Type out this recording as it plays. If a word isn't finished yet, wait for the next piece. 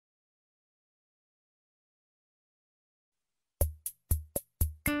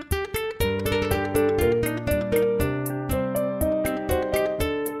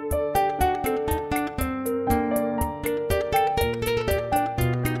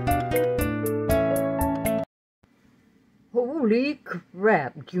Holy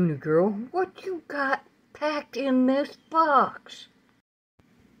crap, Junie girl, what you got packed in this box?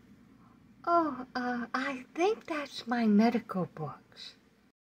 Oh, I think that's my medical books.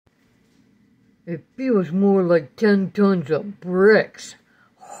 It feels more like 10 tons of bricks.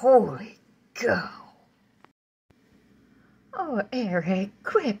 Holy cow. Oh, Eric,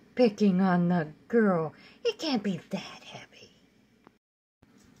 quit picking on the girl. It can't be that heavy.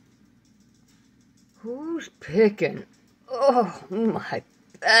 Who's picking? Oh, my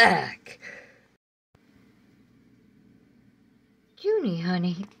back. Junie,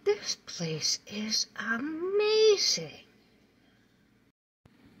 honey, this place is amazing.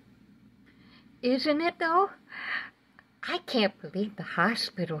 Isn't it, though? I can't believe the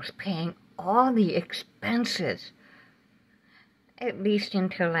hospital's paying all the expenses. At least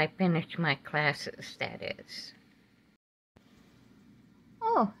until I finish my classes, that is.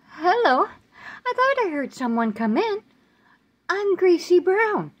 Oh, hello. I thought I heard someone come in. I'm Gracie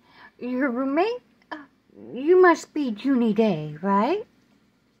Brown, your roommate. You must be Junie Day, right?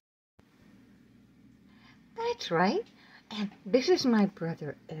 That's right. And this is my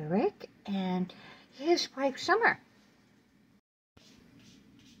brother Eric and his wife Summer.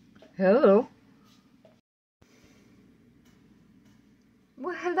 Hello.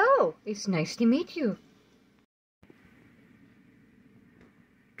 Well, hello. It's nice to meet you.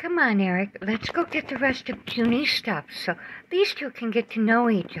 Come on, Eric. Let's go get the rest of Junie's stuff so these two can get to know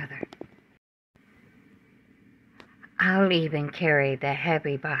each other. I'll even carry the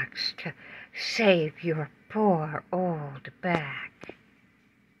heavy box to save your poor old back.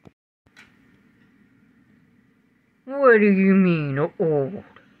 What do you mean, old?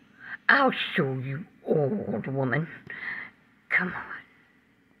 I'll show you, old woman. Come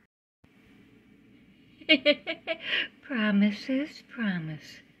on. Promises,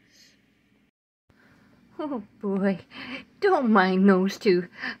 promises. Oh, boy. Don't mind those two.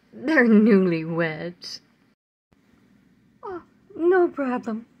 They're newlyweds. Oh, no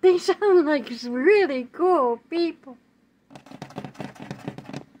problem. They sound like really cool people.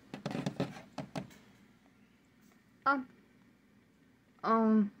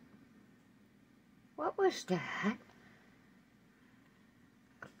 What was that?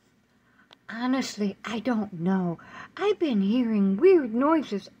 Honestly, I don't know. I've been hearing weird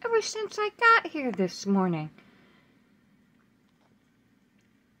noises ever since I got here this morning.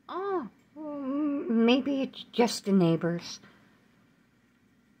 Oh, maybe it's just the neighbors.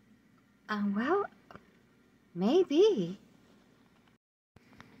 Well, maybe.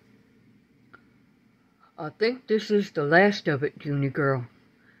 I think this is the last of it, Junie girl.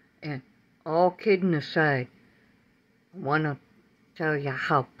 And all kidding aside, I want to tell you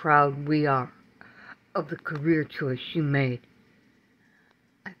how proud we are of the career choice you made.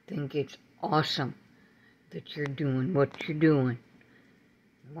 I think it's awesome that you're doing what you're doing.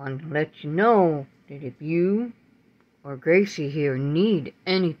 I want to let you know that if you or Gracie here need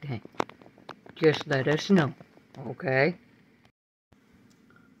anything, just let us know, okay?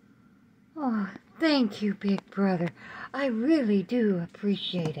 Oh, thank you, big brother. I really do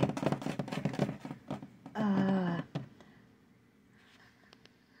appreciate it.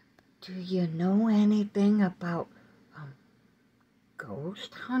 Do you know anything about,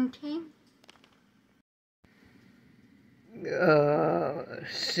 ghost hunting?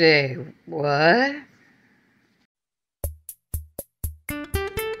 Say what?